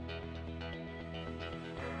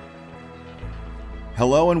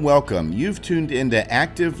Hello and welcome. You've tuned into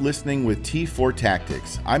Active Listening with T4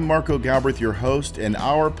 Tactics. I'm Marco Galbraith, your host, and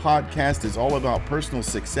our podcast is all about personal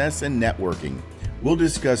success and networking. We'll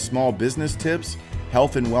discuss small business tips,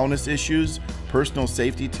 health and wellness issues, personal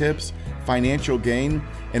safety tips, financial gain,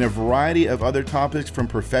 and a variety of other topics from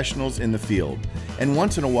professionals in the field. And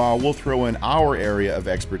once in a while, we'll throw in our area of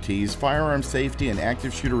expertise, firearm safety and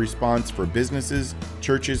active shooter response for businesses,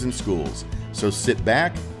 churches, and schools. So sit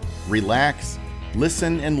back, relax,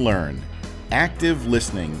 listen and learn. Active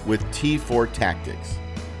Listening with T4 Tactics.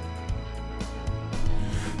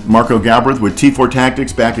 Marco Galbraith with T4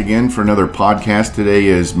 Tactics back again for another podcast. Today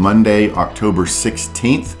is Monday, October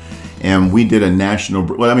 16th, and we did a national...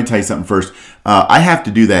 Well, let me tell you something first. I have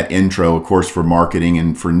to do that intro, of course, for marketing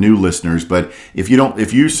and for new listeners, but if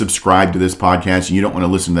you subscribe to this podcast and you don't want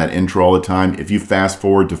to listen to that intro all the time, if you fast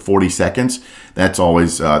forward to 40 seconds, that's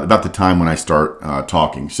always about the time when I start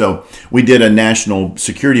talking. So we did a national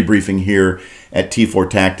security briefing here at T4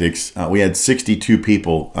 Tactics. We had 62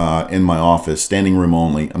 people in my office, standing room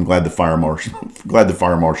only. I'm glad the fire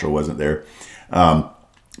marshal wasn't there.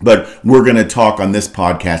 But we're going to talk on this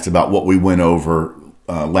podcast about what we went over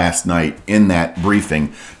last night in that briefing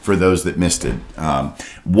for those that missed it.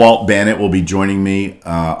 Walt Bannett will be joining me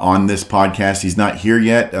on this podcast. He's not here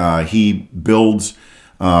yet. He builds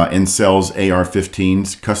and sells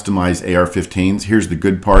AR-15s, customized AR-15s. Here's the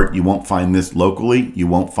good part. You won't find this locally. You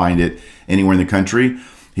won't find it anywhere in the country.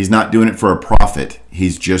 He's not doing it for a profit.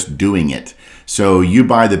 He's just doing it. So you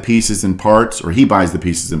buy the pieces and parts, or he buys the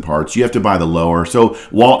pieces and parts. You have to buy the lower. So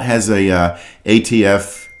Walt has a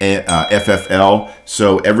ATF FFL,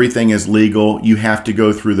 so everything is legal. You have to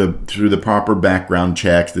go through the proper background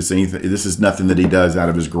checks. This is nothing that he does out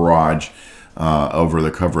of his garage over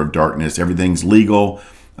the cover of darkness. Everything's legal,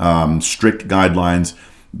 strict guidelines.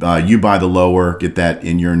 You buy the lower, get that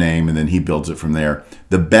in your name, and then he builds it from there.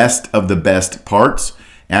 The best of the best parts.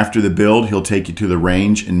 After the build, he'll take you to the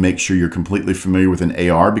range and make sure you're completely familiar with an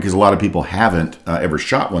AR, because a lot of people haven't ever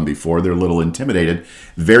shot one before. They're a little intimidated.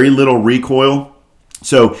 Very little recoil.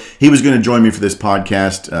 So he was going to join me for this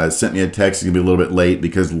podcast, sent me a text. It's going to be a little bit late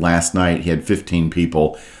because last night he had 15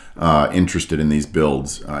 people interested in these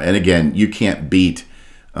builds. And again, you can't beat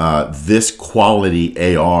this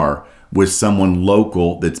quality AR with someone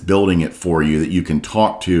local that's building it for you that you can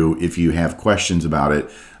talk to if you have questions about it,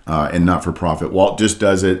 and not for profit. Walt just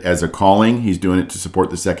does it as a calling. He's doing it to support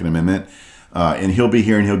the Second Amendment. And he'll be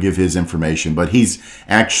here and he'll give his information. But he's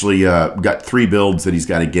actually got 3 builds that he's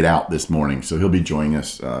got to get out this morning. So he'll be joining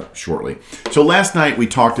us shortly. So last night we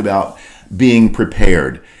talked about being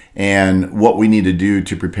prepared and what we need to do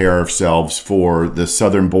to prepare ourselves for the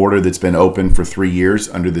southern border that's been open for 3 years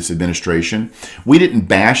under this administration. We didn't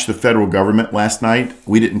bash the federal government last night.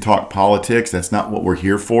 We didn't talk politics. That's not what we're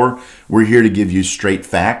here for. We're here to give you straight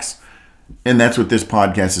facts. And that's what this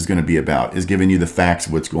podcast is going to be about, is giving you the facts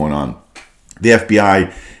of what's going on. The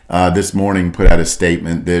FBI this morning put out a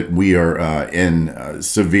statement that we are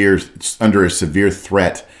under a severe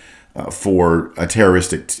threat for a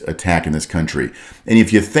terroristic attack in this country. And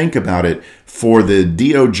if you think about it, for the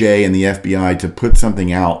DOJ and the FBI to put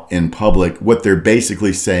something out in public, what they're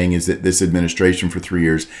basically saying is that this administration for 3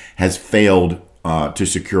 years has failed to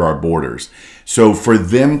secure our borders. So for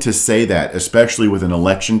them to say that, especially with an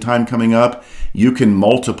election time coming up, you can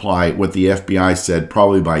multiply what the FBI said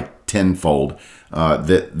probably by tenfold,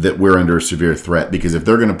 that we're under a severe threat. Because if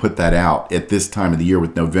they're going to put that out at this time of the year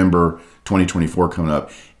with November 2024 coming up,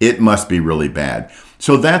 it must be really bad.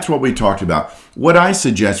 So that's what we talked about. What I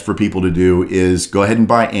suggest for people to do is go ahead and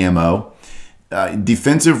buy ammo.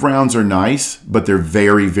 Defensive rounds are nice, but they're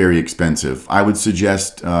very, very expensive. I would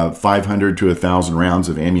suggest 500 to 1,000 rounds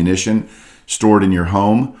of ammunition stored in your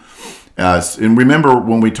home. And remember,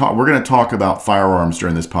 when we're going to talk about firearms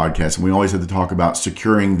during this podcast, and we always have to talk about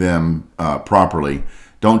securing them properly.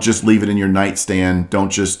 Don't just leave it in your nightstand.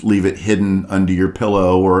 Don't just leave it hidden under your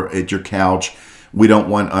pillow or at your couch. We don't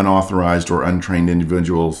want unauthorized or untrained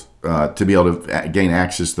individuals to be able to gain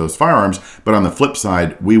access to those firearms. But on the flip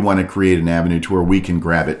side, we want to create an avenue to where we can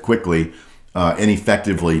grab it quickly and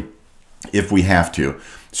effectively if we have to.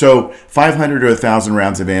 So 500 to 1,000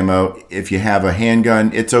 rounds of ammo. If you have a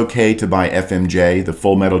handgun, it's okay to buy FMJ, the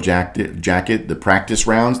full metal jacket, the practice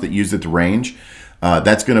rounds that use at the range.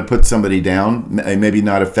 That's going to put somebody down. Maybe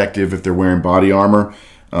not effective if they're wearing body armor,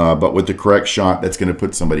 but with the correct shot, that's going to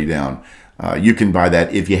put somebody down. You can buy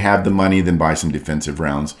that. If you have the money, then buy some defensive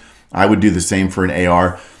rounds. I would do the same for an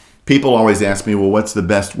AR. People always ask me, well, what's the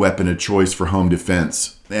best weapon of choice for home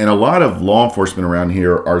defense? And a lot of law enforcement around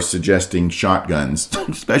here are suggesting shotguns,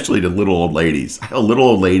 especially to little old ladies. I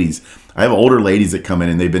have older ladies that come in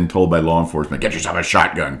and they've been told by law enforcement, get yourself a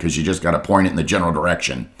shotgun because you just got to point it in the general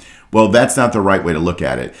direction. Well, that's not the right way to look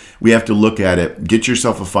at it. We have to look at it, get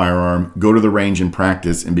yourself a firearm, go to the range and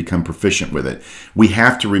practice and become proficient with it. We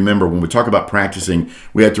have to remember, when we talk about practicing,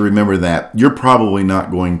 we have to remember that you're probably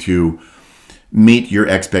not going to meet your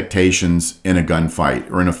expectations in a gunfight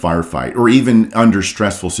or in a firefight or even under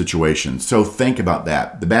stressful situations. So think about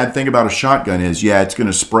that. The bad thing about a shotgun is, it's going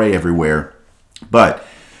to spray everywhere, but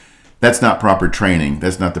that's not proper training.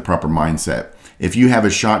 That's not the proper mindset. If you have a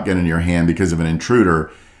shotgun in your hand because of an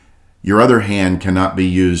intruder, your other hand cannot be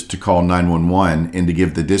used to call 911 and to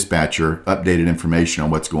give the dispatcher updated information on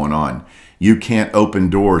what's going on. You can't open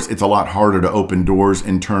doors. It's a lot harder to open doors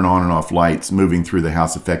and turn on and off lights moving through the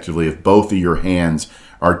house effectively if both of your hands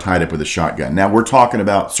are tied up with a shotgun. Now, we're talking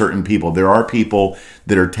about certain people. There are people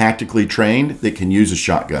that are tactically trained that can use a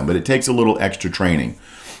shotgun, but it takes a little extra training.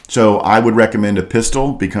 So I would recommend a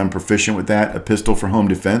pistol, become proficient with that, a pistol for home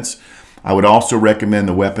defense. I would also recommend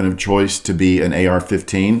the weapon of choice to be an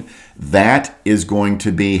AR-15. That is going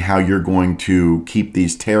to be how you're going to keep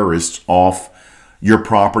these terrorists off your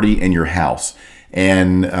property and your house.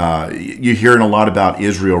 And you're hearing a lot about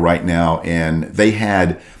Israel right now, and they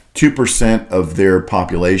had 2% of their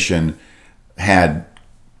population had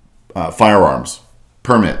firearms,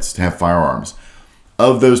 permits to have firearms.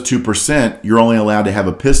 Of those 2%, you're only allowed to have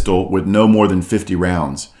a pistol with no more than 50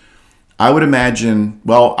 rounds. I would imagine,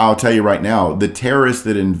 well, I'll tell you right now, the terrorists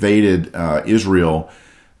that invaded Israel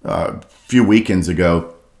a few weekends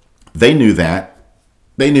ago, they knew that.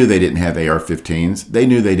 They knew they didn't have AR-15s. They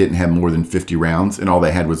knew they didn't have more than 50 rounds, and all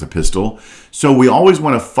they had was a pistol. So we always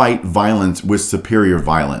want to fight violence with superior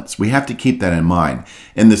violence. We have to keep that in mind.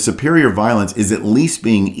 And the superior violence is at least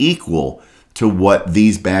being equal to what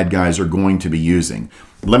these bad guys are going to be using.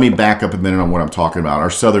 Let me back up a minute on what I'm talking about.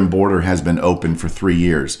 Our southern border has been open for 3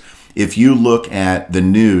 years. If you look at the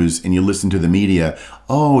news and you listen to the media,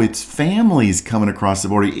 it's families coming across the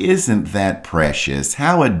border. Isn't that precious?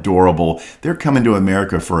 How adorable. They're coming to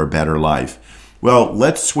America for a better life. Well,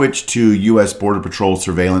 let's switch to U.S. Border Patrol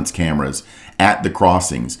surveillance cameras at the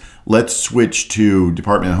crossings. Let's switch to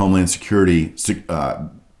Department of Homeland Security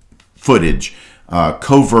footage,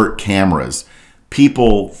 covert cameras.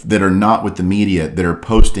 People that are not with the media that are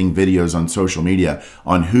posting videos on social media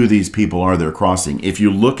on who these people are they're crossing. If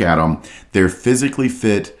you look at them, they're physically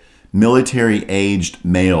fit, military-aged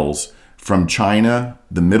males from China,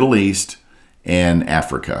 the Middle East, and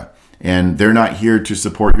Africa. And they're not here to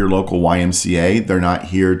support your local YMCA. They're not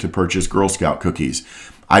here to purchase Girl Scout cookies.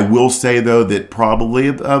 I will say, though, that probably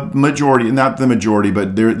a majority, not the majority,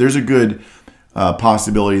 but there's a good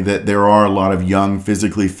possibility that there are a lot of young,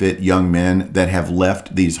 physically fit young men that have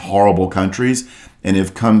left these horrible countries and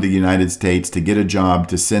have come to the United States to get a job,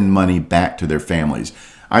 to send money back to their families.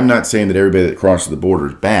 I'm not saying that everybody that crosses the border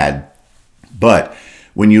is bad, but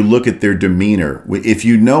when you look at their demeanor, if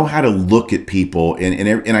you know how to look at people,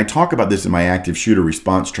 and I talk about this in my active shooter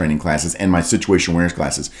response training classes and my situation awareness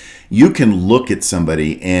classes, you can look at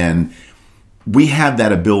somebody, and we have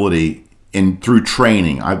that ability through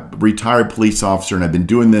training. I'm a retired police officer, and I've been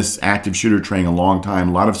doing this active shooter training a long time.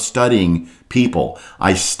 A lot of studying people.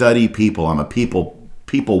 I study people. I'm a people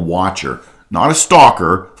watcher, not a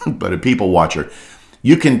stalker, but a people watcher.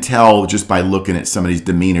 You can tell just by looking at somebody's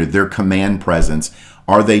demeanor, their command presence.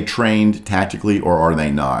 Are they trained tactically or are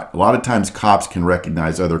they not? A lot of times cops can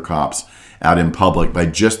recognize other cops out in public by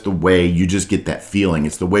just the way you just get that feeling.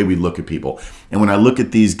 It's the way we look at people. And when I look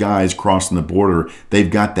at these guys crossing the border, they've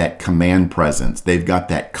got that command presence. They've got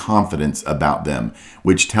that confidence about them,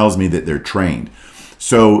 which tells me that they're trained.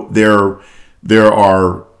 So there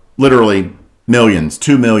are literally millions,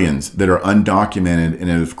 2 million that are undocumented and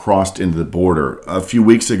have crossed into the border. A few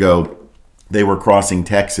weeks ago, they were crossing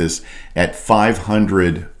Texas at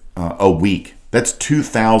 500 a week. That's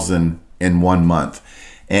 2,000 in 1 month.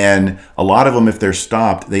 And a lot of them, if they're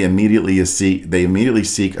stopped, they immediately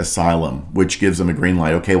seek asylum, which gives them a green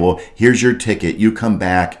light. Okay, well, here's your ticket. You come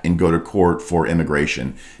back and go to court for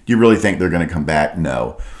immigration. Do you really think they're going to come back?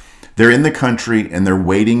 No. They're in the country and they're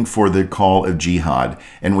waiting for the call of jihad.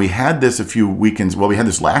 And we had this a few weekends. Well, we had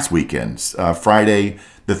this last weekend. Friday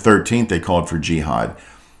the 13th, they called for jihad.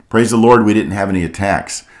 Praise the Lord, we didn't have any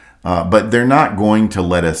attacks. But they're not going to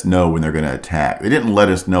let us know when they're going to attack. They didn't let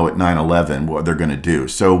us know at 9/11 what they're going to do.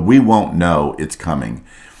 So we won't know it's coming.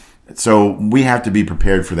 So we have to be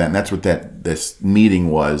prepared for that. And that's what this meeting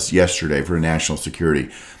was yesterday for national security.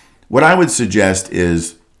 What I would suggest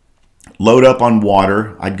is load up on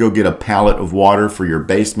water. I'd go get a pallet of water for your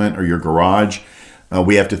basement or your garage.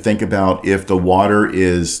 We have to think about if the water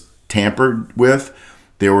is tampered with.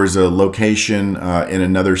 There was a location in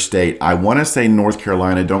another state. I want to say North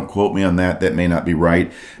Carolina. Don't quote me on that. That may not be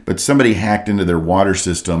right. But somebody hacked into their water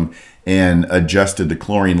system and adjusted the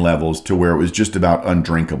chlorine levels to where it was just about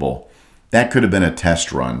undrinkable. That could have been a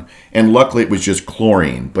test run. And luckily it was just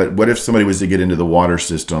chlorine. But what if somebody was to get into the water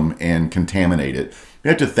system and contaminate it? We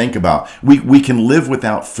have to think about, we can live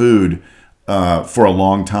without food for a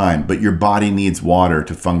long time, but your body needs water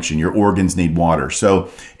to function. Your organs need water. So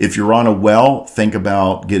if you're on a well, think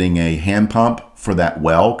about getting a hand pump for that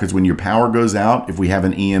well, because when your power goes out, if we have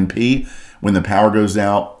an EMP, when the power goes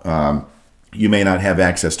out, you may not have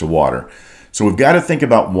access to water. So we've got to think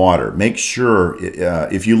about water. Make sure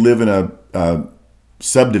if you live in a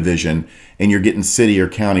subdivision and you're getting city or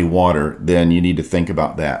county water, then you need to think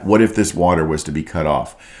about that. What if this water was to be cut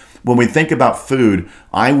off? When we think about food,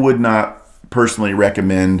 I would not personally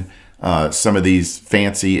recommend some of these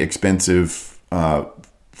fancy, expensive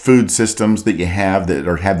food systems that you have that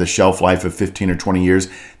have the shelf life of 15 or 20 years.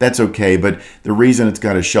 That's okay, but the reason it's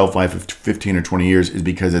got a shelf life of 15 or 20 years is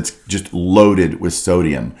because it's just loaded with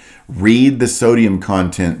sodium. Read the sodium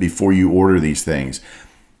content before you order these things.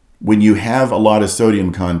 When you have a lot of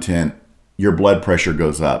sodium content, your blood pressure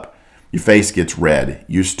goes up. Your face gets red.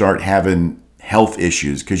 You start having health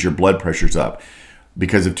issues because your blood pressure's up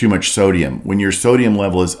because of too much sodium. When your sodium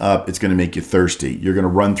level is up, it's going to make you thirsty. You're going to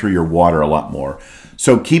run through your water a lot more.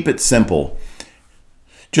 So keep it simple.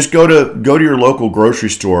 Just go to your local grocery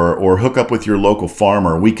store or hook up with your local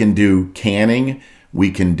farmer. We can do canning.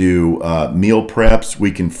 We can do meal preps.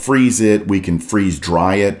 We can freeze it. We can freeze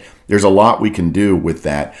dry it. There's a lot we can do with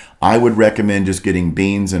that. I would recommend just getting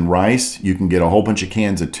beans and rice. You can get a whole bunch of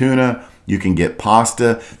cans of tuna. You can get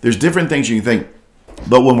pasta. There's different things you can think.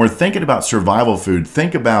 But when we're thinking about survival food,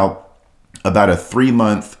 think about a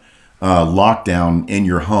 3-month lockdown in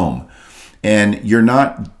your home. And you're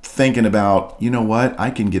not thinking about, you know what, I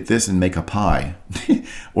can get this and make a pie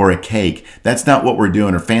or a cake. That's not what we're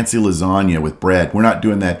doing, or fancy lasagna with bread. We're not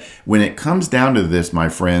doing that. When it comes down to this, my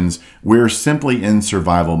friends, we're simply in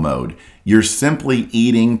survival mode. You're simply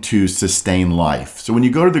eating to sustain life. So when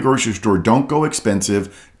you go to the grocery store, don't go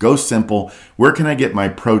expensive, go simple. Where can I get my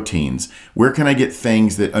proteins? Where can I get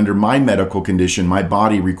things that under my medical condition, my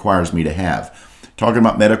body requires me to have? Talking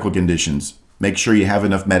about medical conditions, make sure you have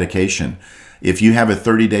enough medication. If you have a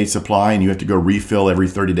 30-day supply and you have to go refill every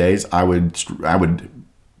 30 days, I would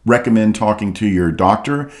recommend talking to your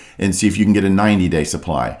doctor and see if you can get a 90-day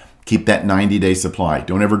supply. Keep that 90-day supply.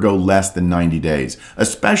 Don't ever go less than 90 days,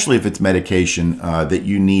 especially if it's medication that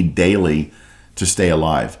you need daily to stay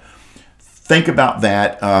alive. Think about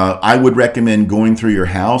that. I would recommend going through your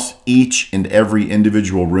house, each and every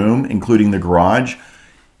individual room, including the garage.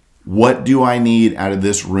 What do I need out of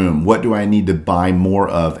this room? What do I need to buy more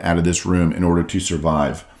of out of this room in order to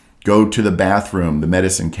survive? Go to the bathroom, the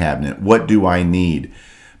medicine cabinet. What do I need?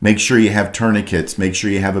 Make sure you have tourniquets. Make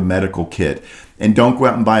sure you have a medical kit. And don't go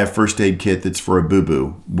out and buy a first aid kit that's for a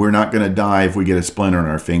boo-boo. We're not going to die if we get a splinter on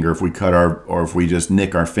our finger, if we or if we just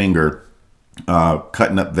nick our finger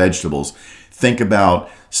cutting up vegetables. Think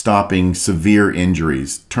about stopping severe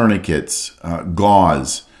injuries, tourniquets,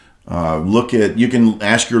 gauze. You can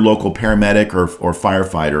ask your local paramedic or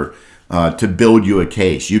firefighter to build you a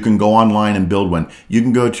case. You can go online and build one. You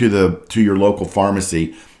can go to your local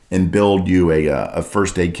pharmacy and build you a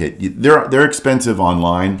first aid kit. They're expensive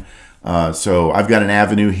online. So I've got an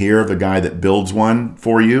avenue here of a guy that builds one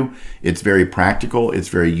for you. It's very practical. It's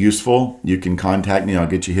very useful. You can contact me. I'll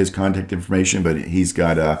get you his contact information, but he's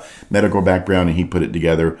got a medical background and he put it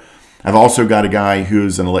together. I've also got a guy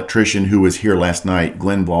who's an electrician who was here last night,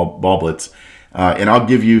 Glenn Baublitz, and I'll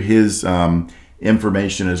give you his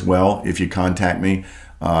information as well if you contact me.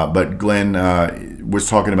 But Glenn was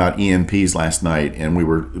talking about EMPs last night, and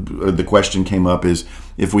the question came up is,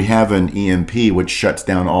 if we have an EMP which shuts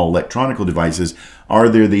down all electronic devices,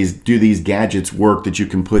 do these gadgets work that you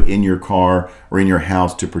can put in your car or in your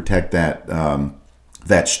house to protect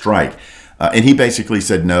that strike? And he basically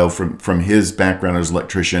said no. From his background as an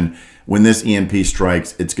electrician, when this EMP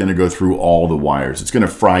strikes, it's going to go through all the wires. It's going to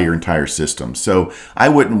fry your entire system. So I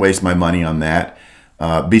wouldn't waste my money on that.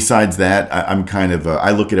 Besides that,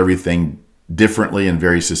 I look at everything differently and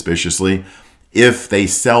very suspiciously. If they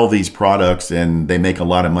sell these products and they make a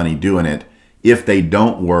lot of money doing it, if they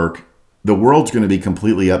don't work, the world's going to be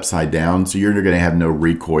completely upside down. So you're going to have no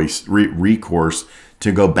recourse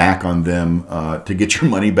to go back on them to get your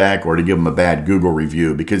money back or to give them a bad Google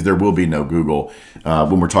review, because there will be no Google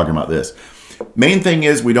when we're talking about this. Main thing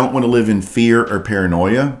is we don't want to live in fear or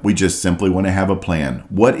paranoia. We just simply want to have a plan.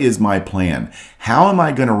 What is my plan? How am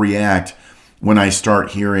I going to react when I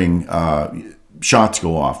start hearing shots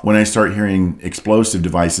go off, when I start hearing explosive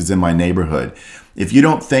devices in my neighborhood? If you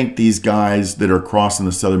don't think these guys that are crossing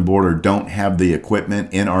the southern border don't have the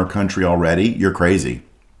equipment in our country already, you're crazy.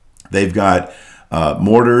 They've got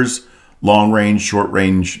mortars, long-range,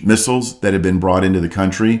 short-range missiles that have been brought into the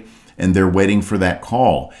country, and they're waiting for that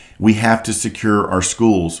call. We have to secure our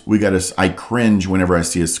schools. I cringe whenever I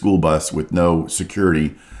see a school bus with no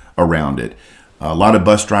security around it. A lot of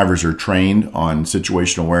bus drivers are trained on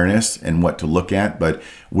situational awareness and what to look at, but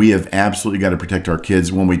we have absolutely got to protect our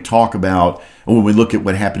kids. When we look at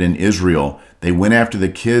what happened in Israel, they went after the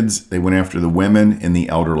kids, they went after the women and the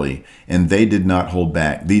elderly, and they did not hold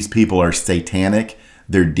back. These people are satanic,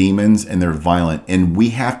 they're demons, and they're violent, and we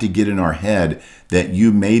have to get in our head that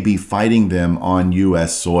you may be fighting them on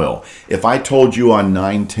U.S. soil. If I told you on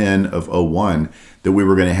 9/10 of 01 that we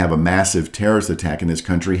were going to have a massive terrorist attack in this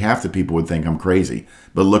country, half the people would think I'm crazy.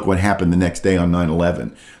 But look what happened the next day on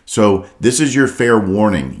 9/11. So this is your fair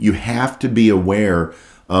warning. You have to be aware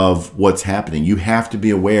of what's happening. You have to be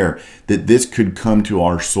aware that this could come to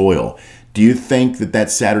our soil. Do you think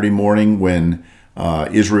that Saturday morning when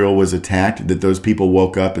Israel was attacked, that those people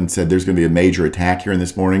woke up and said there's going to be a major attack here in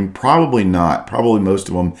this morning? Probably not. Probably most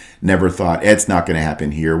of them never thought it's not going to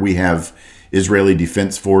happen here. We have Israeli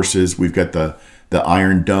Defense Forces. We've got the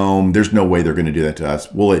Iron Dome. There's no way they're going to do that to us.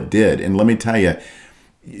 Well, it did. And let me tell you,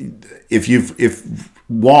 if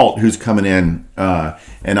Walt, who's coming in,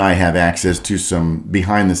 and I have access to some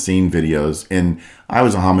behind the scene videos, and I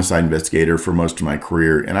was a homicide investigator for most of my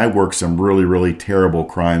career, and I worked some really, really terrible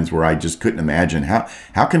crimes where I just couldn't imagine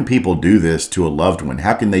how can people do this to a loved one?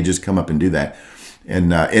 How can they just come up and do that?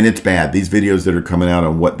 And it's bad. These videos that are coming out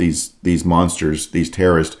on what these monsters, these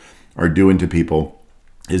terrorists are doing to people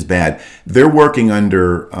is bad. They're working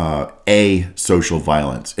under social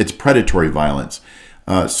violence. It's predatory violence.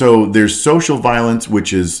 So there's social violence,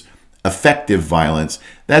 which is affective violence.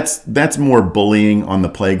 That's more bullying on the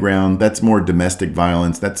playground. That's more domestic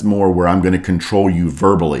violence. That's more where I'm going to control you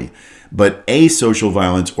verbally. But asocial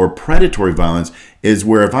violence or predatory violence is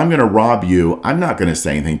where if I'm going to rob you, I'm not going to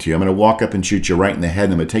say anything to you. I'm going to walk up and shoot you right in the head,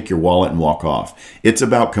 and I'm going to take your wallet and walk off. It's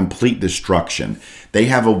about complete destruction. They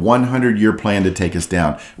have a 100-year plan to take us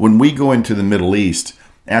down. When we go into the Middle East,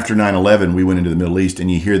 after 9/11, we went into the Middle East,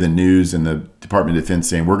 and you hear the news and the Department of Defense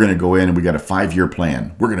saying, we're going to go in and we got a 5-year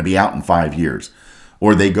plan. We're going to be out in 5 years.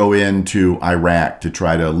 Or they go into Iraq to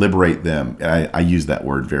try to liberate them. I use that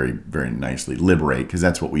word very, very nicely, liberate, because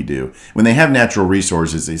that's what we do. When they have natural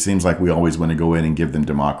resources, it seems like we always want to go in and give them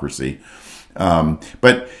democracy.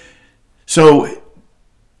 But so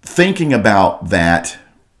thinking about that,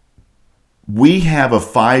 we have a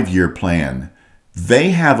 5-year plan. They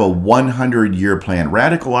have a 100-year plan.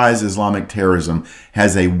 Radicalized Islamic terrorism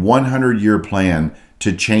has a 100-year plan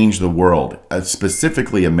to change the world,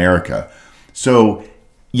 specifically America. So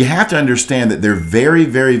you have to understand that they're very,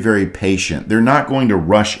 very, very patient. They're not going to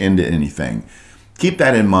rush into anything. Keep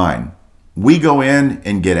that in mind. We go in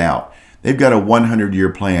and get out. They've got a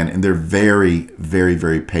 100-year plan, and they're very, very,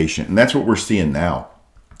 very patient. And that's what we're seeing now,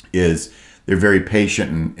 is they're very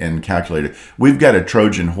patient and calculated. We've got a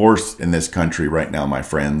Trojan horse in this country right now, my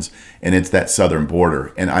friends, and it's that southern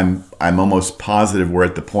border. And I'm almost positive we're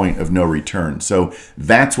at the point of no return. So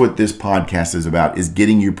that's what this podcast is about, is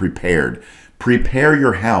getting you prepared. Prepare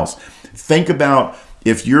your house. Think about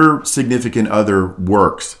if your significant other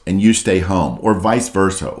works and you stay home, or vice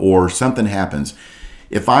versa, or something happens.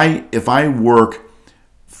 If I work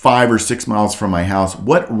 5 or 6 miles from my house,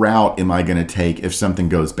 what route am I going to take if something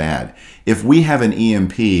goes bad? If we have an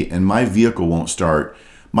EMP and my vehicle won't start,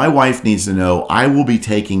 my wife needs to know I will be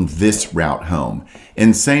taking this route home.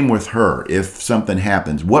 And same with her. If something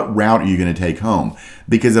happens, what route are you going to take home?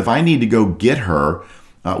 Because if I need to go get her,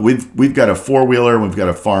 we've got a 4-wheeler and we've got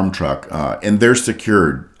a farm truck, and they're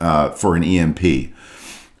secured for an EMP.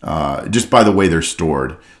 Just by the way they're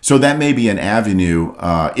stored. So that may be an avenue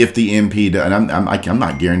if the EMP, and I'm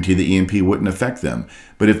not guaranteed the EMP wouldn't affect them,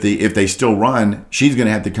 but if they still run, she's going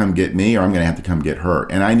to have to come get me, or I'm going to have to come get her,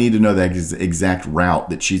 and I need to know that exact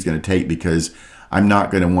route that she's going to take, because I'm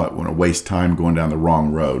not going to want to waste time going down the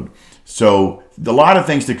wrong road. So a lot of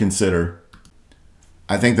things to consider.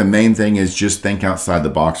 I think the main thing is just think outside the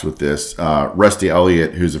box with this. Rusty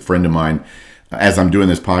Elliott, who's a friend of mine, as I'm doing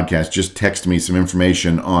this podcast, just text me some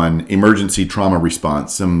information on emergency trauma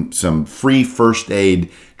response, some free first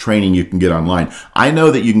aid training you can get online. I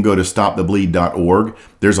know that you can go to stopthebleed.org.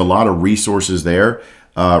 There's a lot of resources there.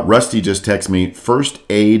 Rusty just texted me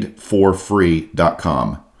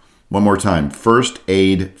firstaidforfree.com. One more time,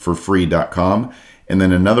 firstaidforfree.com. And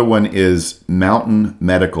then another one is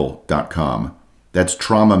mountainmedical.com. That's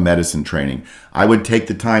trauma medicine training. I would take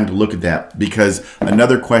the time to look at that, because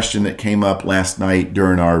another question that came up last night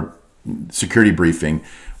during our security briefing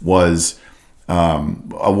was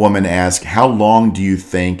a woman asked, how long do you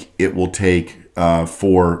think it will take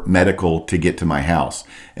for medical to get to my house?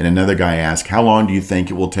 And another guy asked, how long do you think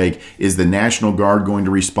it will take? Is the National Guard going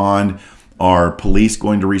to respond? Are police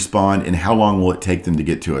going to respond? And how long will it take them to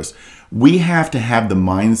get to us? We have to have the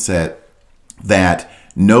mindset that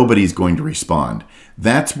nobody's going to respond.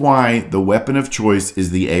 That's why the weapon of choice is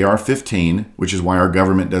the AR-15, which is why our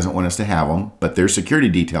government doesn't want us to have them, but their security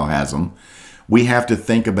detail has them. We have to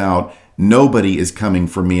think about nobody is coming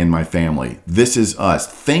for me and my family. This is us.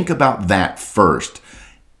 Think about that first.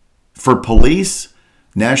 For police,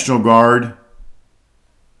 National Guard,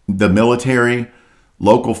 the military,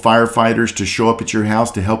 local firefighters to show up at your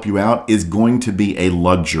house to help you out is going to be a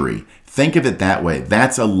luxury. Think of it that way.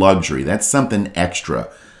 That's a luxury. That's something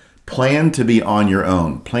extra. Plan to be on your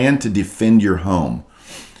own. Plan to defend your home.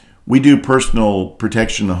 We do personal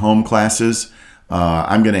protection of the home classes.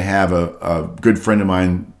 I'm going to have a good friend of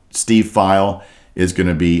mine, Steve File, is going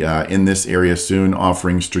to be in this area soon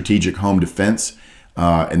offering strategic home defense.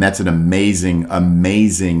 And that's an amazing,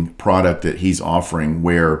 amazing product that he's offering,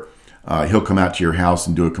 where he'll come out to your house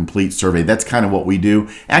and do a complete survey. That's kind of what we do.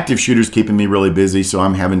 Active shooter's keeping me really busy, so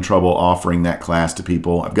I'm having trouble offering that class to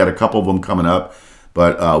people. I've got a couple of them coming up,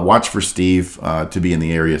 but watch for Steve to be in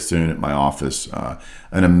the area soon at my office.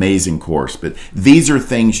 An amazing course. But these are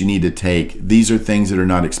things you need to take. These are things that are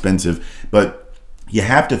not expensive, but you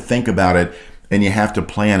have to think about it and you have to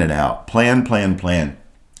plan it out. Plan.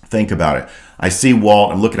 Think about it. I see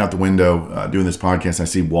Walt. I'm looking out the window doing this podcast. I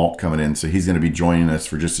see Walt coming in, so he's going to be joining us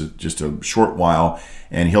for just a short while,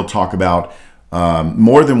 and he'll talk about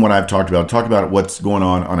more than what I've talked about. Talk about what's going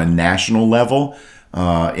on a national level,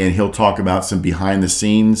 and he'll talk about some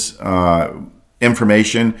behind-the-scenes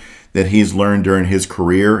information that he's learned during his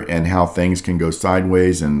career and how things can go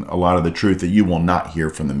sideways, and a lot of the truth that you will not hear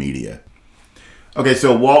from the media. Okay,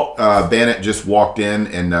 so Walt Bannett just walked in,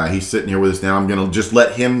 and he's sitting here with us now. I'm going to just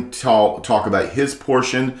let him talk about his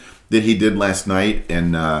portion that he did last night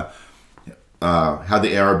and how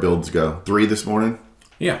the AR builds go. 3 this morning?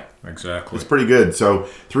 Yeah, exactly. It's pretty good. So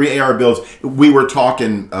 3 AR builds. We were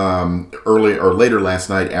talking early or later last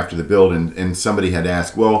night after the build, and somebody had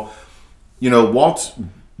asked, well, Walt's,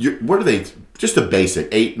 what are they? Just a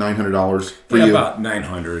basic $800-900 for you? About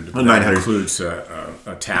 $900. $900 includes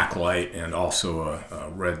a tack light and also a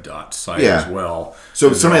red dot sight as well.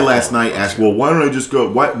 So somebody last night asked, well, why don't I just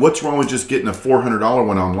go? What's wrong with just getting a $400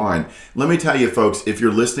 one online? Let me tell you, folks, if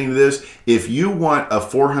you're listening to this, if you want a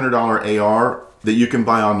 $400 AR that you can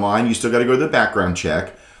buy online, you still got to go to the background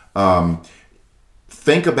check.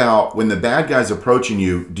 Think about when the bad guy's approaching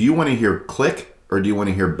you. Do you want to hear click? Or do you want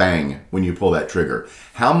to hear bang when you pull that trigger?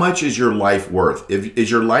 How much is your life worth?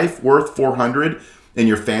 Is your life worth $400 and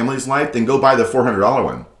your family's life? Then go buy the $400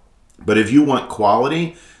 one. But if you want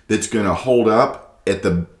quality that's going to hold up at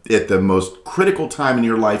the most critical time in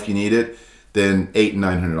your life you need it, then $800 and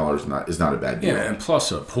 $900 is not a bad deal. Yeah, and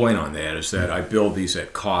plus a point on that is that I build these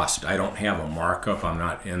at cost. I don't have a markup. I'm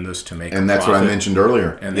not in this to make. And that's profit. What I mentioned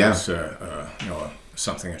earlier. And that's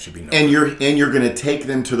something that should be known. And you're going to take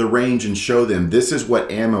them to the range and show them this is what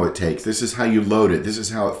ammo it takes. This is how you load it. This is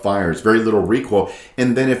how it fires. Very little recoil.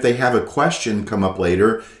 And then if they have a question come up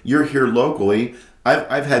later, you're here locally.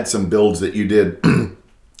 I've had some builds that you did.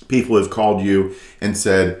 People have called you and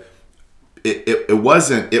said it was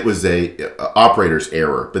a operator's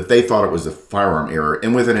error, but they thought it was a firearm error.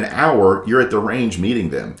 And within an hour, you're at the range meeting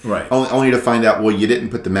them. Right. Only to find out, well, you didn't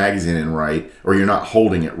put the magazine in right, or you're not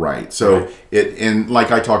holding it right. So and like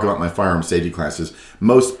I talk about in my firearm safety classes,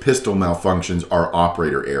 most pistol malfunctions are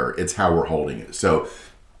operator error. It's how we're holding it. So,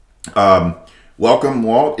 welcome,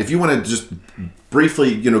 Walt. If you want to just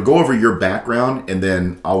briefly, go over your background, and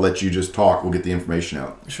then I'll let you just talk. We'll get the information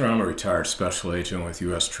out. Sure. I'm a retired special agent with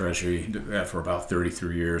U.S. Treasury. Did that for about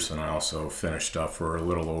 33 years, and I also finished up for a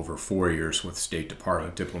little over 4 years with State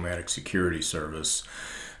Department Diplomatic Security Service.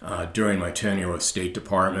 During my tenure with State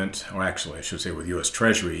Department, or actually I should say with U.S.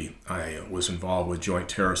 Treasury, I was involved with Joint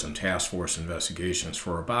Terrorism Task Force investigations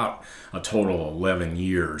for about a total of 11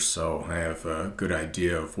 years. So I have a good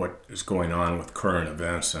idea of what is going on with current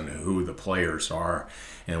events and who the players are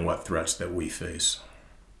and what threats that we face.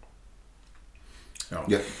 So,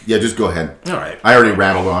 yeah, just go ahead. All right. I already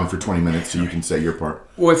rattled on for 20 minutes, so you can say your part.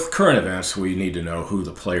 With current events, we need to know who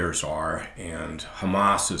the players are, and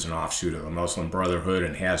Hamas is an offshoot of the Muslim Brotherhood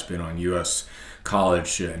and has been on U.S.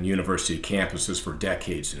 college and university campuses for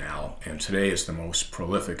decades now, and today is the most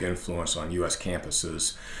prolific influence on U.S.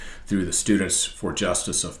 campuses through the Students for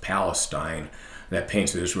Justice of Palestine that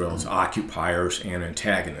paints Israel as occupiers and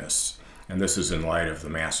antagonists. And this is in light of the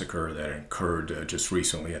massacre that occurred just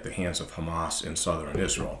recently at the hands of Hamas in southern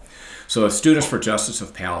Israel. So Students for Justice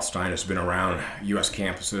of Palestine has been around U.S.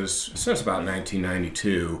 campuses since about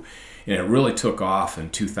 1992, and it really took off in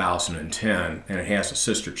 2010, and it has a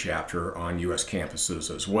sister chapter on U.S.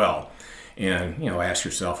 campuses as well. And, ask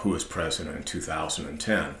yourself, who was president in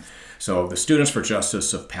 2010? So the Students for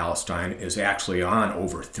Justice of Palestine is actually on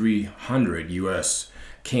over 300 U.S.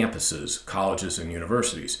 campuses, colleges, and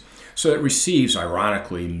universities. So it receives,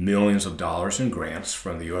 ironically, millions of dollars in grants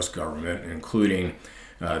from the U.S. government, including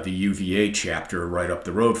the UVA chapter right up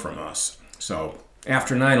the road from us. So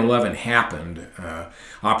after 9/11 happened,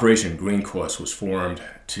 Operation Green Quest was formed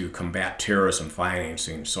to combat terrorism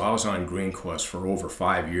financing. So I was on Green Quest for over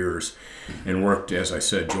 5 years and worked, as I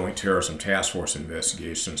said, Joint Terrorism Task Force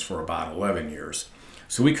investigations for about 11 years.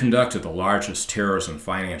 So we conducted the largest terrorism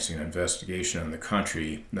financing investigation in the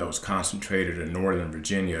country that was concentrated in Northern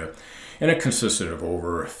Virginia, and it consisted of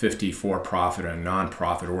over 50 for-profit and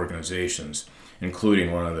non-profit organizations,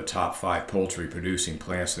 including one of the top 5 poultry producing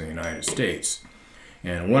plants in the United States.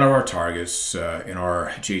 And one of our targets in our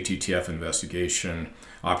JTTF investigation,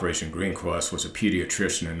 Operation Green Quest, was a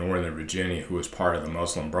pediatrician in Northern Virginia who was part of the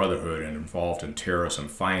Muslim Brotherhood and involved in terrorism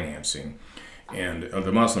financing. And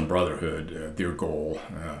the Muslim Brotherhood, their goal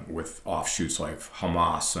with offshoots like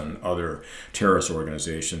Hamas and other terrorist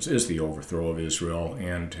organizations is the overthrow of Israel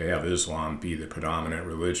and to have Islam be the predominant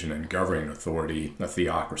religion and governing authority, a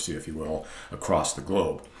theocracy, if you will, across the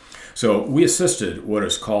globe. So we assisted what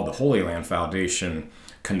is called the Holy Land Foundation,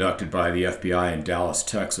 conducted by the FBI in Dallas,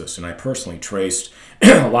 Texas. And I personally traced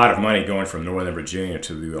a lot of money going from Northern Virginia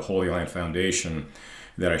to the Holy Land Foundation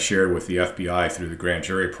that I shared with the FBI through the grand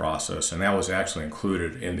jury process, and that was actually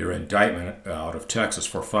included in their indictment out of Texas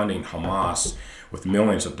for funding Hamas with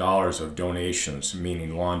millions of dollars of donations,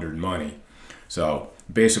 meaning laundered money. So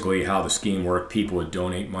basically how the scheme worked, people would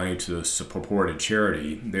donate money to this purported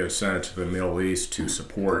charity. They would send it to the Middle East to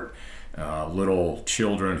support little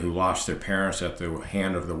children who lost their parents at the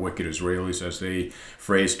hand of the wicked Israelis, as they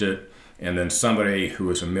phrased it. And then somebody who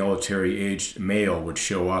was a military-aged male would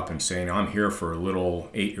show up and say, I'm here for a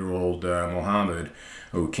little 8-year-old Mohammed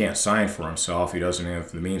who can't sign for himself. He doesn't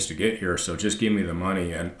have the means to get here, so just give me the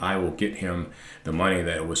money and I will get him the money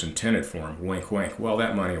that was intended for him. Wink, wink. Well,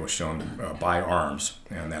 that money was shown to buy arms,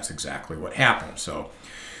 and that's exactly what happened. So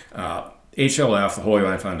HLF, the Holy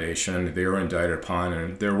Land Foundation, they were indicted upon,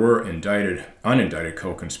 and there were unindicted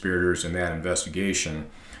co-conspirators in that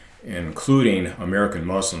investigation, including American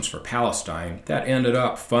Muslims for Palestine, that ended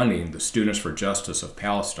up funding the Students for Justice of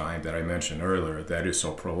Palestine that I mentioned earlier, that is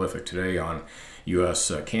so prolific today on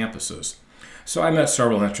U.S. campuses. So I met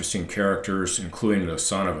several interesting characters, including the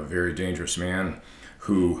son of a very dangerous man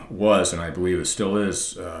who was, and I believe it still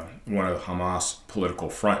is, one of the Hamas political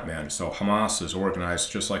frontmen. So Hamas is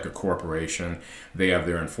organized just like a corporation. They have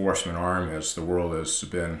their enforcement arm, as the world has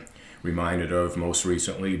been reminded of most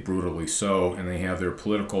recently, brutally so, and they have their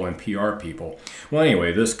political and PR people. Well,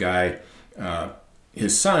 anyway, this guy,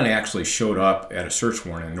 his son actually showed up at a search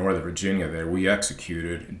warrant in Northern Virginia that we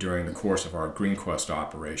executed during the course of our Green Quest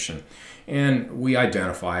operation, and we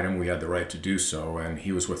identified him. We had the right to do so, and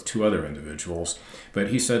he was with 2 other individuals, but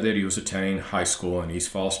he said that he was attending high school in East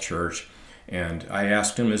Falls Church, and I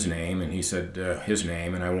asked him his name, and he said his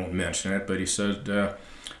name, and I won't mention it, but he said,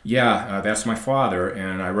 that's my father,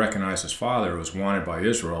 and I recognize his father was wanted by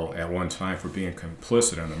Israel at one time for being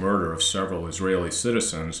complicit in the murder of several Israeli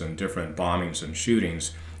citizens in different bombings and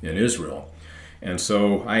shootings in Israel. And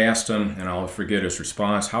so I asked him, and I'll forget his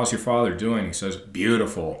response, how's your father doing? He says,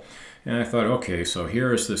 beautiful. And I thought, okay, so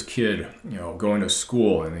here is this kid, going to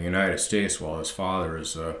school in the United States while his father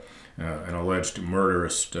is an alleged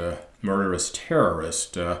murderous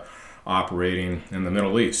terrorist operating in the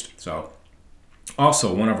Middle East. So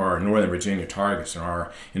also, one of our Northern Virginia targets in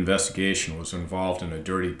our investigation was involved in a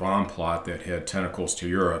dirty bomb plot that had tentacles to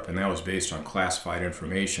Europe, and that was based on classified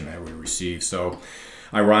information that we received. So,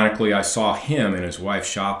 ironically, I saw him and his wife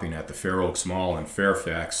shopping at the Fair Oaks Mall in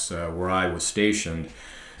Fairfax, where I was stationed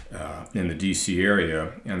in the D.C.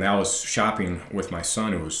 area, and I was shopping with my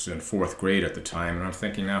son, who was in 4th grade at the time, and I'm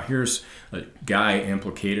thinking, now here's a guy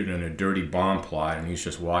implicated in a dirty bomb plot, and he's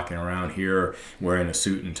just walking around here wearing a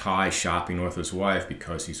suit and tie shopping with his wife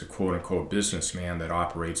because he's a quote-unquote businessman that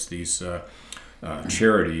operates these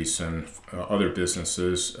charities and other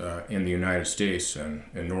businesses in the United States and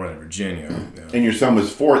in Northern Virginia. And your son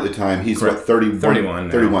was 4 at the time. He's Correct. what, 31? 31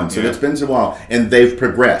 now. 31. So Yeah. it's been a while. And they've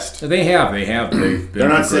progressed. They have. They've been They're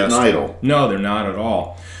not sitting progressed. idle. No, they're not at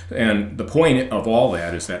all. And the point of all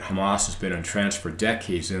that is that Hamas has been entrenched for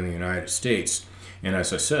decades in the United States. And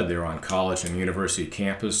as I said, they're on college and university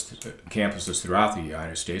campuses throughout the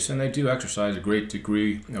United States, and they do exercise a great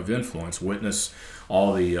degree of influence. Witness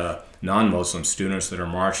all the non-Muslim students that are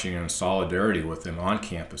marching in solidarity with them on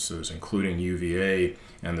campuses, including UVA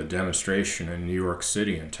and the demonstration in New York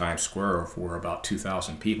City in Times Square, where about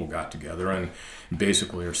 2,000 people got together and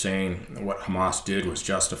basically are saying what Hamas did was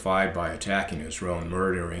justified by attacking Israel and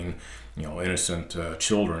murdering, innocent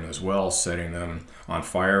children as well, setting them on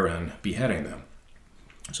fire and beheading them.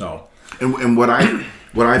 So, and what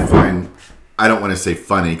I find, I don't want to say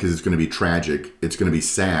funny because it's going to be tragic. It's going to be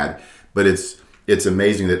sad, but it's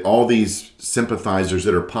amazing that all these sympathizers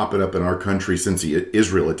that are popping up in our country since the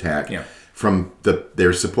Israel attack, from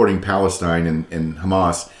they're supporting Palestine and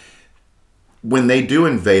Hamas. When they do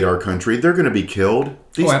invade our country, they're going to be killed.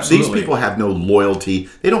 These people have no loyalty.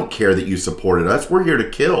 They don't care that you supported us. We're here to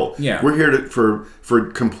kill. Yeah. We're here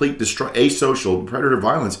for complete asocial predator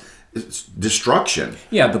violence. It's destruction.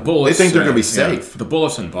 Yeah, the bullets. They think they're going to be safe. The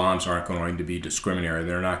bullets and bombs aren't going to be discriminatory.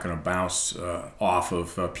 They're not going to bounce off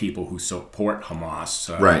of people who support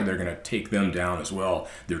Hamas. Right. They're going to take them down as well,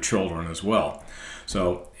 their children as well.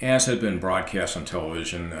 So, as had been broadcast on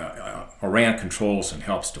television, Iran controls and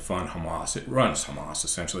helps to fund Hamas. It runs Hamas,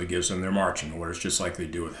 essentially gives them their marching orders, just like they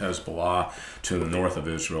do with Hezbollah to the north of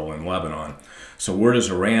Israel and Lebanon. So where does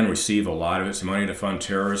Iran receive a lot of its money to fund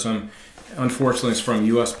terrorism? Unfortunately, it's from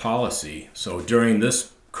U.S. policy. So during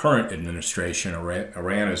this current administration,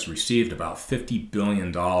 Iran has received about $50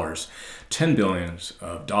 billion. $10 billion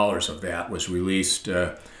of that was released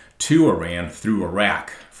to Iran through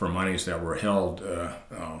Iraq for monies that were held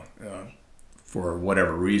for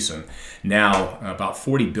whatever reason. Now, about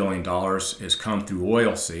 $40 billion has come through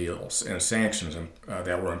oil sales, and sanctions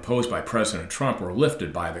that were imposed by President Trump were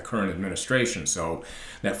lifted by the current administration. So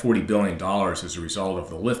that $40 billion is a result of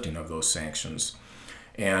the lifting of those sanctions.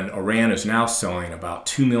 And Iran is now selling about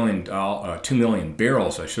 2 million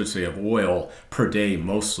barrels, of oil per day,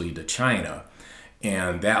 mostly to China.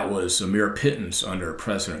 And that was a mere pittance under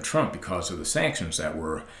President Trump because of the sanctions that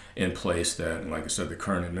were in place that, like I said, the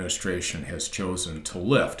current administration has chosen to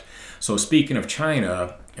lift. So speaking of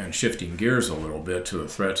China, and shifting gears a little bit to the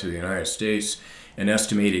threat to the United States, an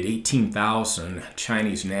estimated 18,000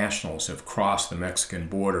 Chinese nationals have crossed the Mexican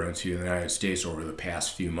border into the United States over the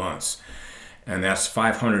past few months. And that's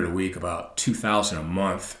 500 a week, about 2,000 a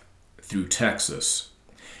month through Texas.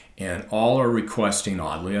 And all are requesting,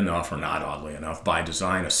 oddly enough, or not oddly enough, by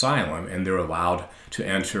design asylum, and they're allowed to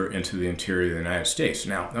enter into the interior of the United States.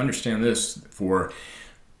 Now, understand this, for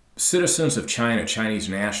citizens of China, Chinese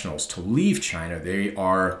nationals, to leave China, they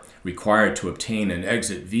are required to obtain an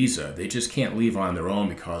exit visa. They just can't leave on their own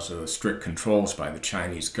because of the strict controls by the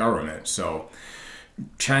Chinese government. So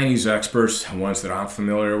Chinese experts, ones that I'm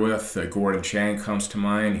familiar with, Gordon Chang comes to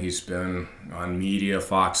mind. He's been on media,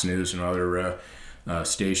 Fox News and other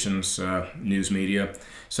stations, news media,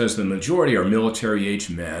 says the majority are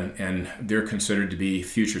military-aged men, and they're considered to be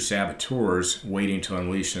future saboteurs waiting to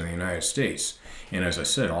unleash in the United States. And as I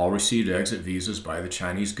said, all received exit visas by the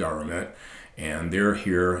Chinese government, and they're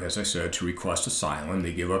here, as I said, to request asylum.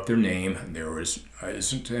 They give up their name. There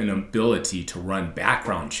isn't an ability to run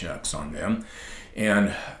background checks on them.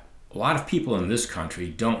 And a lot of people in this country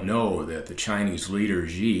don't know that the Chinese leader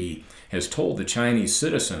Xi has told the Chinese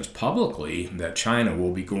citizens publicly that China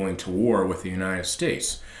will be going to war with the United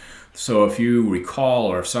States. So if you recall,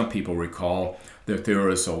 or some people recall, that there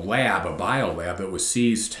was a biolab that was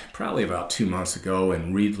seized probably about 2 months ago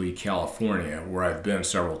in Reedley, California, where I've been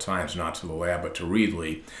several times, not to the lab, but to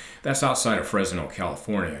Reedley. That's outside of Fresno,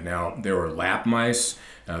 California. Now, there were lab mice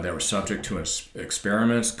that were subject to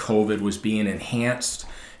experiments. COVID was being enhanced,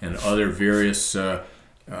 and other various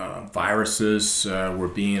viruses were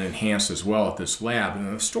being enhanced as well at this lab.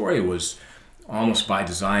 And the story was almost by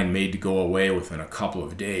design made to go away within a couple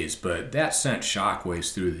of days, but that sent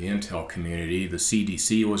shockwaves through the intel community. The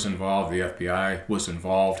CDC was involved, the FBI was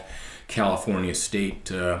involved, California state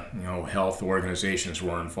health organizations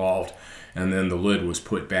were involved, and then the lid was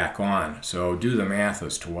put back on. So do the math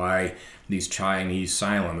as to why these Chinese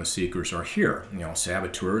asylum seekers are here,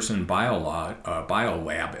 saboteurs and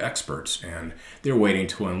biolab experts, and they're waiting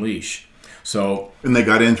to unleash. So, and they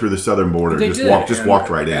got in through the southern border. Just walked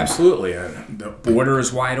right in. Absolutely, and the border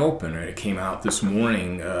is wide open. And it came out this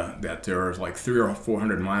morning that there is like 300 or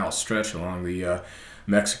 400 mile stretch along the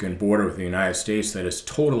Mexican border with the United States that is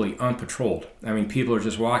totally unpatrolled. I mean, people are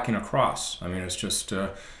just walking across. I mean, it's just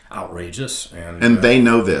outrageous. And they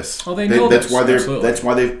know this. Oh, they know that's this. That's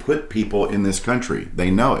why they've put people in this country.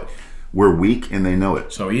 They know it. We're weak, and they know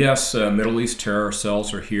it. So yes, Middle East terror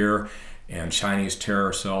cells are here, and Chinese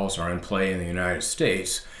terror cells are in play in the United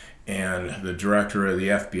States. And the director of the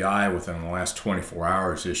FBI within the last 24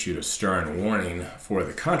 hours issued a stern warning for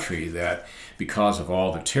the country that because of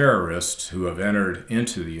all the terrorists who have entered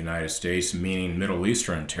into the United States, meaning Middle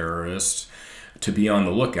Eastern terrorists, to be on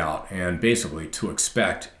the lookout and basically to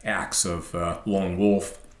expect acts of lone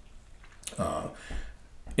wolf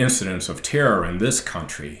incidents of terror in this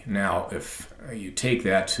country. Now, if you take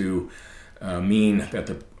that to mean that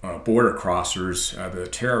the border crossers, the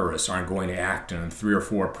terrorists, aren't going to act in 3 or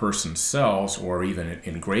 4 person cells or even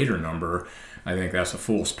in greater number, I think that's a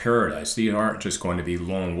fool's paradise. These aren't just going to be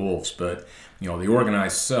lone wolves, but the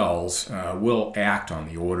organized cells will act on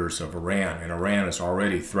the orders of Iran, and Iran is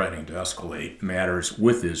already threatening to escalate matters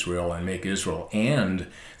with Israel and make Israel and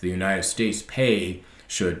the United States pay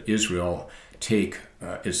should Israel take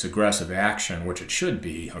its aggressive action, which it should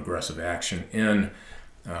be aggressive action, in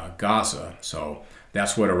Gaza. So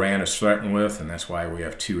that's what Iran is threatened with, and that's why we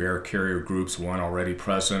have 2 air carrier groups, one already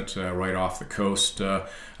present right off the coast of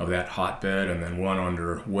that hotbed, and then one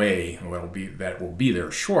underway that will be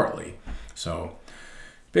there shortly. So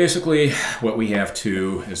basically what we have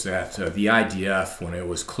too is that the IDF, when it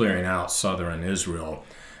was clearing out southern Israel,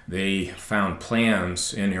 they found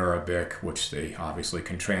plans in Arabic, which they obviously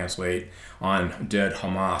can translate, on dead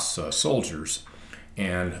Hamas soldiers.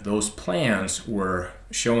 And those plans were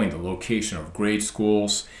showing the location of grade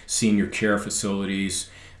schools, senior care facilities,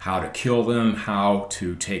 how to kill them, how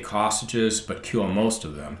to take hostages, but kill most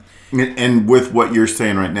of them. And with what you're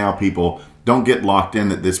saying right now, people, don't get locked in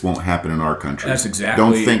that this won't happen in our country. That's exactly.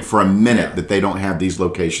 Don't think for a minute that they don't have these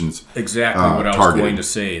locations exactly what I was targeted. going to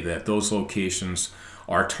say, that those locations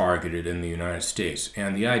are targeted in the United States.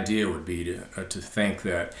 And the idea would be to think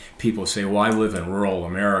that people say, well, I live in rural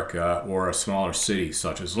America or a smaller city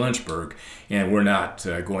such as Lynchburg, and we're not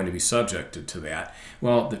going to be subjected to that.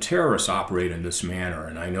 Well, the terrorists operate in this manner,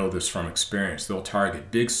 and I know this from experience. They'll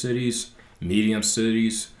target big cities, medium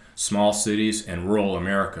cities, small cities, and rural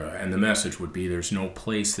America. And the message would be there's no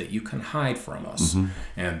place that you can hide from us. Mm-hmm.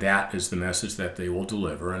 And that is the message that they will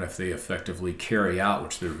deliver. And if they effectively carry out,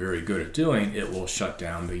 which they're very good at doing, it will shut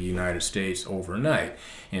down the United States overnight.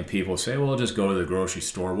 And people say, well, just go to the grocery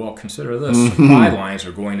store. Well, consider this. Mm-hmm. Supply lines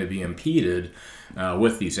are going to be impeded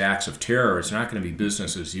with these acts of terror. It's not going to be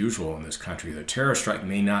business as usual in this country. The terror strike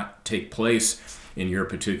may not take place in your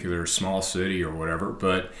particular small city or whatever,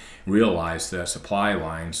 but realize that supply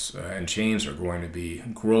lines and chains are going to be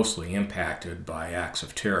grossly impacted by acts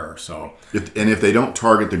of terror. So, if they don't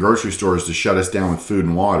target the grocery stores to shut us down with food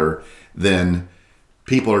and water, then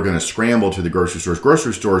people are going to scramble to the grocery stores.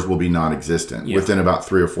 Grocery stores will be non-existent within about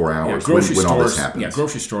 3 or 4 hours when all this happens. Yeah,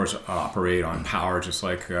 grocery stores operate on power just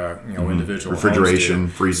like individual refrigeration,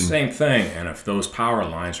 freezing. Same thing. And if those power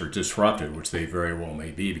lines are disrupted, which they very well may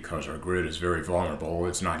be because our grid is very vulnerable,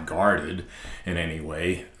 it's not guarded in any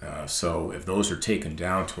way. So if those are taken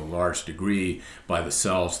down to a large degree by the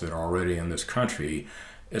cells that are already in this country,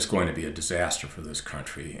 it's going to be a disaster for this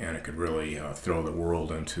country, and it could really throw the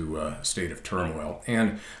world into a state of turmoil.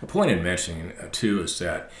 And a point in mentioning, too, is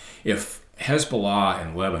that if Hezbollah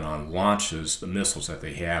in Lebanon launches the missiles that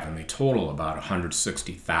they have, and they total about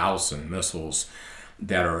 160,000 missiles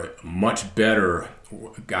that are much better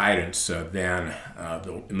guidance than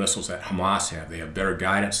the missiles that Hamas have. They have better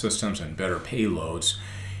guidance systems and better payloads,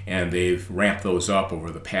 and they've ramped those up over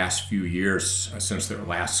the past few years since their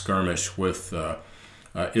last skirmish with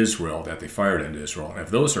Israel that they fired into Israel. And if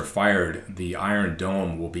those are fired, the Iron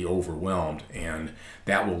Dome will be overwhelmed, and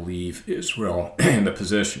that will leave Israel in the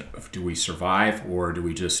position of, do we survive or do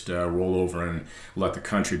we just roll over and let the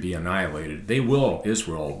country be annihilated?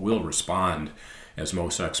 Israel will respond, as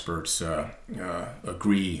most experts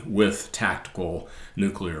agree, with tactical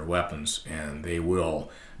nuclear weapons, and they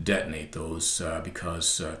will detonate those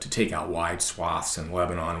because to take out wide swaths in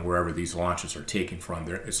Lebanon, wherever these launches are taken from,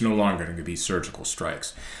 it's no longer going to be surgical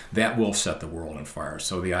strikes. That will set the world on fire.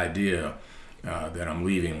 So the idea that I'm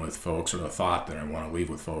leaving with folks, or the thought that I want to leave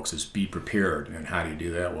with folks, is be prepared. And how do you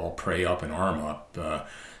do that? Well, pray up and arm up.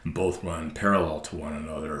 Both run parallel to one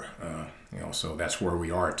another. So that's where we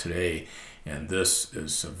are today. And this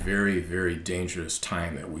is a very, very dangerous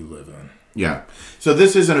time that we live in. Yeah. So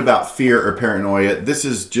this isn't about fear or paranoia. This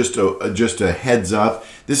is just a heads up.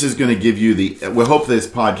 This is going to give you we hope this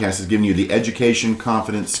podcast is giving you the education,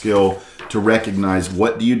 confidence, skill to recognize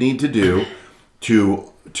what do you need to do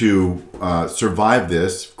to to survive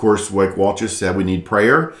this, of course, like Walt just said, we need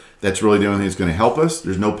prayer. That's really the only thing that's going to help us.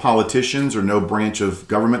 There's no politicians or no branch of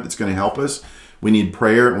government that's going to help us. We need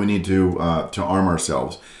prayer, and we need to arm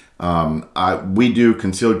ourselves. We do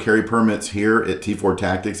concealed carry permits here at T4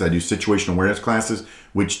 Tactics. I do situational awareness classes,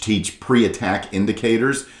 which teach pre-attack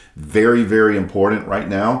indicators. Very, very important right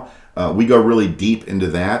now. We go really deep into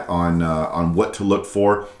that on what to look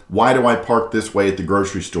for. Why do I park this way at the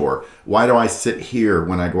grocery store? Why do I sit here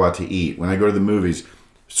when I go out to eat? When I go to the movies?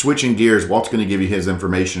 Switching gears, Walt's going to give you his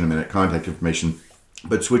information in a minute, contact information.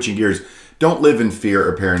 But switching gears, don't live in fear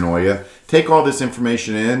or paranoia. Take all this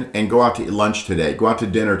information in and go out to eat lunch today. Go out to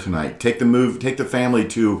dinner tonight. Take the family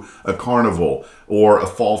to a carnival or a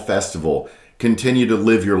fall festival. Continue to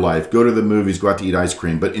live your life. Go to the movies. Go out to eat ice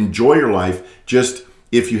cream. But enjoy your life. Just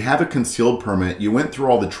if you have a concealed permit, you went through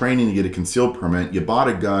all the training to get a concealed permit, you bought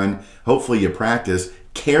a gun, hopefully you practice,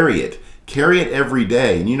 carry it. Carry it every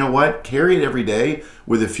day. And you know what? Carry it every day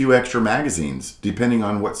with a few extra magazines, depending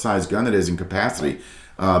on what size gun it is and capacity.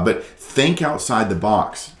 But think outside the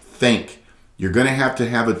box. Think. You're going to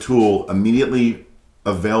have a tool immediately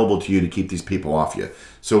available to you to keep these people off you.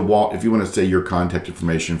 So, Walt, if you want to say your contact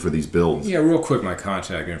information for these builds. Yeah, real quick, my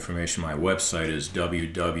contact information. My website is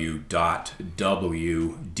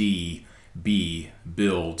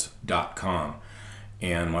www.wdbbuilds.com.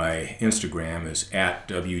 And my Instagram is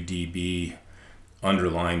 @WDB_builds,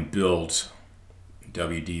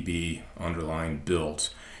 WDB_builds.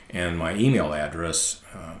 And my email address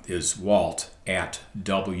is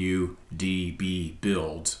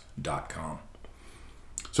walt@wdbbuilds.com.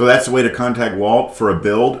 So that's the way to contact Walt for a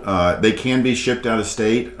build. They can be shipped out of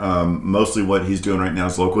state. Mostly what he's doing right now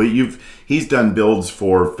is locally. He's done builds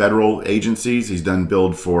for federal agencies. He's done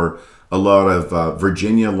build for a lot of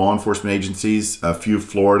Virginia law enforcement agencies, a few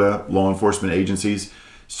Florida law enforcement agencies.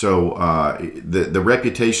 So the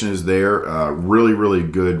reputation is there. Really, really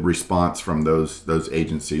good response from those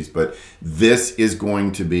agencies. But this is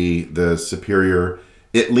going to be the superior,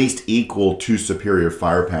 at least equal to superior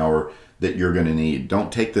firepower that you're going to need.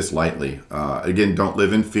 Don't take this lightly. Again, don't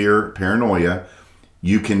live in fear, paranoia.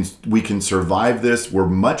 We can survive this. We're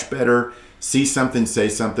much better. See something, say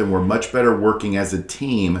something. We're much better working as a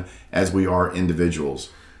team as we are individuals.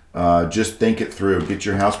 Just think it through. Get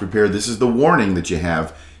your house prepared. This is the warning that you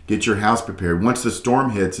have. Get your house prepared. Once the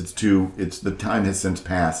storm hits, the time has since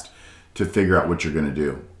passed to figure out what you're going to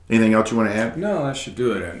do. Anything else you want to add? No, that should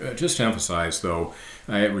do it. And just to emphasize, though,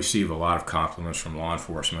 I receive a lot of compliments from law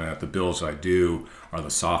enforcement that the builds I do are the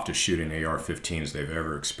softest shooting AR-15s they've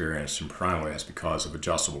ever experienced, and primarily that's because of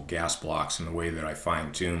adjustable gas blocks and the way that I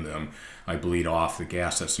fine-tune them. I bleed off the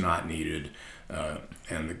gas that's not needed,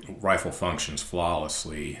 and the rifle functions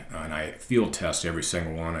flawlessly. And I field test every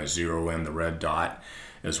single one. I zero in the red dot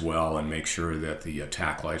as well and make sure that the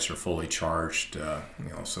attack lights are fully charged.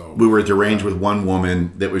 So we were at the range with one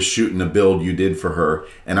woman that was shooting a build you did for her,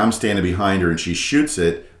 and I'm standing behind her, and she shoots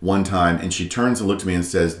it one time, and she turns and looks at me and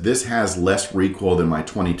says, "This has less recoil than my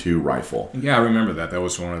 .22 rifle." Yeah, I remember that. That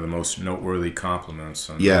was one of the most noteworthy compliments.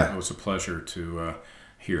 And it was a pleasure to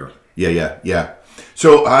hear. Yeah.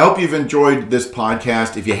 So I hope you've enjoyed this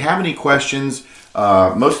podcast. If you have any questions,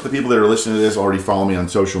 most of the people that are listening to this already follow me on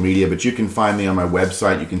social media, but you can find me on my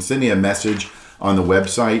website. You can send me a message on the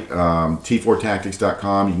website,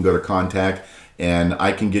 t4tactics.com. You can go to contact, and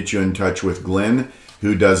I can get you in touch with Glenn,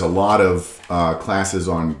 who does a lot of classes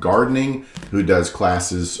on gardening, who does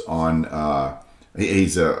classes on,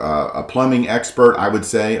 he's a plumbing expert, I would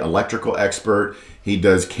say, electrical expert. He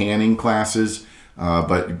does canning classes.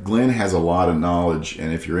 But Glenn has a lot of knowledge,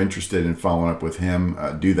 and if you're interested in following up with him,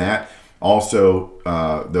 do that. Also,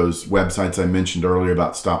 those websites I mentioned earlier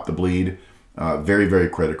about Stop the Bleed, very, very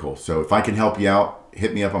critical. So if I can help you out,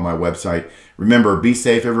 hit me up on my website. Remember, be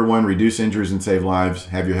safe, everyone. Reduce injuries and save lives.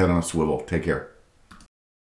 Have your head on a swivel. Take care.